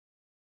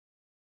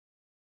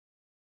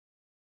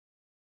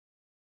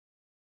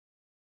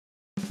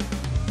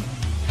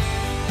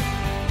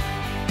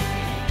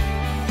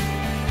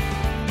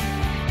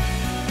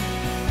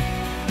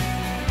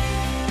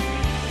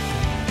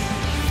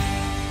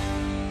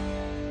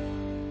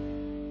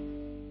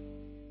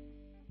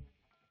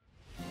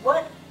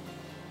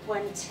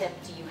one tip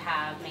do you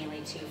have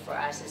mainly too for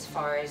us as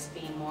far as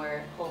being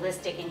more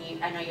holistic?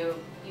 And I know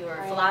your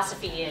Right.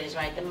 philosophy is,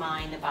 right, the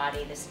mind, the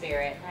body, the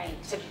spirit,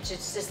 Right. to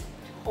just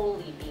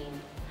wholly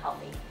being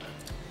healthy.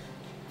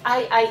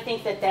 I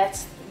think that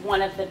that's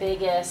one of the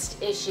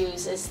biggest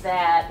issues, is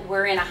that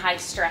we're in a high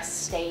stress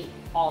state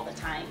all the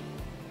time.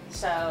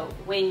 So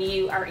when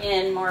you are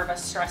in more of a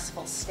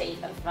stressful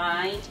state of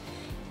mind,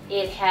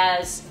 it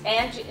has,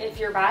 and if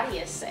your body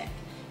is sick,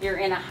 you're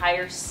in a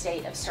higher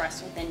state of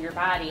stress within your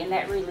body, and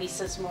that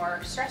releases more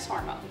stress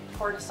hormone,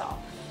 cortisol.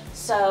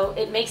 So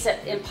it makes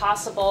it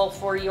impossible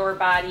for your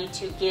body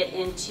to get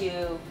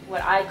into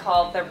what I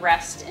call the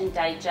rest and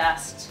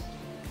digest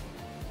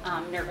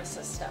nervous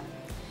system.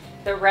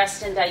 The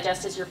rest and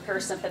digest is your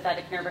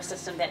parasympathetic nervous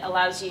system that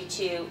allows you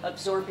to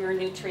absorb your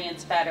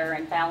nutrients better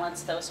and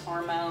balance those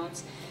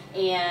hormones.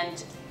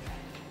 And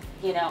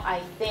you know, I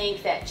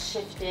think that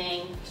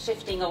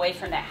shifting away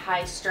from that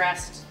high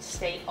stressed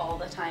state all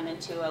the time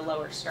into a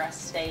lower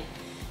stress state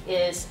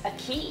is a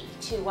key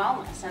to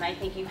wellness. And I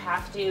think you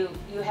have to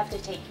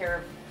take care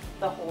of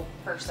the whole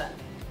person.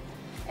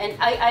 And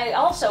I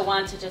also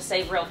want to just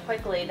say real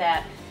quickly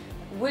that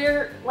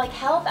we're like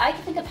health. I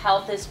can think of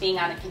health as being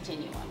on a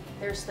continuum.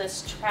 There's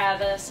this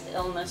Travis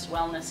illness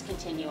wellness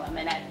continuum,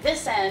 and at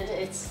this end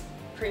it's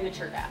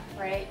premature death,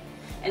 right?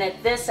 And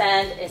at this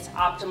end it's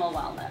optimal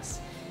wellness.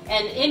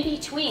 And in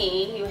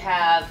between, you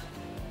have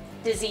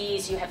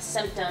disease, you have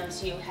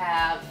symptoms, you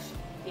have,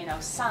 you know,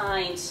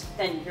 signs,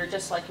 then you're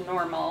just like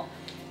normal.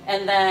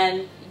 And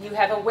then you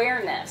have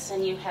awareness,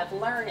 and you have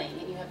learning,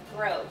 and you have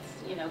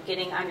growth, you know,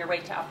 getting on your way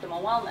to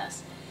optimal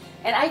wellness.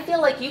 And I feel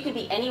like you could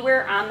be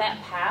anywhere on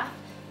that path,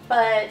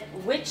 but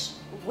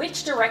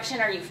which direction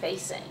are you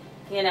facing?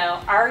 You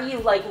know, are you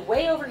like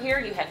way over here,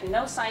 you have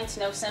no signs,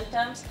 no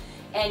symptoms,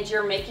 and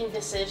you're making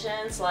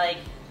decisions like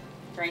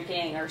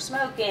drinking or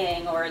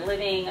smoking or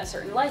living a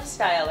certain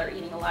lifestyle or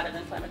eating a lot of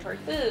inflammatory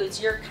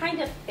foods, you're kind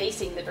of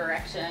facing the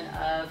direction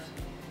of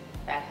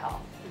bad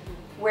health.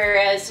 Mm-hmm.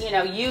 Whereas, you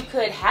know, you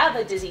could have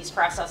a disease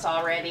process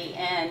already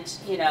and,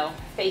 you know,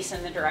 face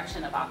in the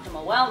direction of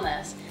optimal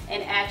wellness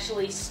and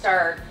actually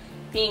start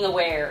being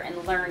aware and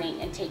learning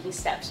and taking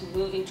steps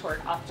moving toward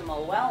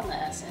optimal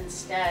wellness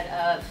instead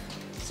of,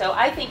 so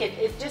I think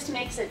it just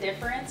makes a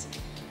difference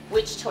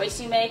which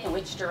choice you make and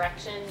which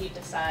direction you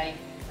decide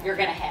you're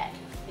going to head.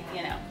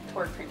 You know,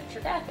 toward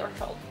premature death or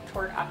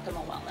toward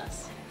optimal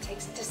wellness. It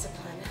takes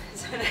discipline.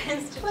 Is what it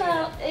is to do.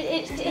 Well,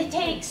 it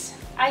takes,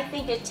 I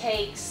think it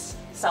takes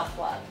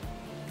self-love.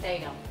 There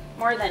you go.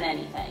 More than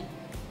anything.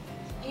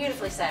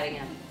 Beautifully said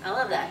again. I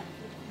love that.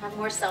 Have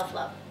more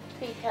self-love.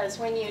 Because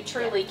when you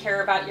truly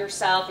care about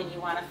yourself and you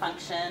want to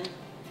function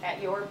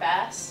at your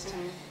best,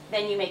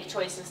 then you make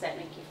choices that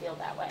make you feel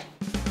that way.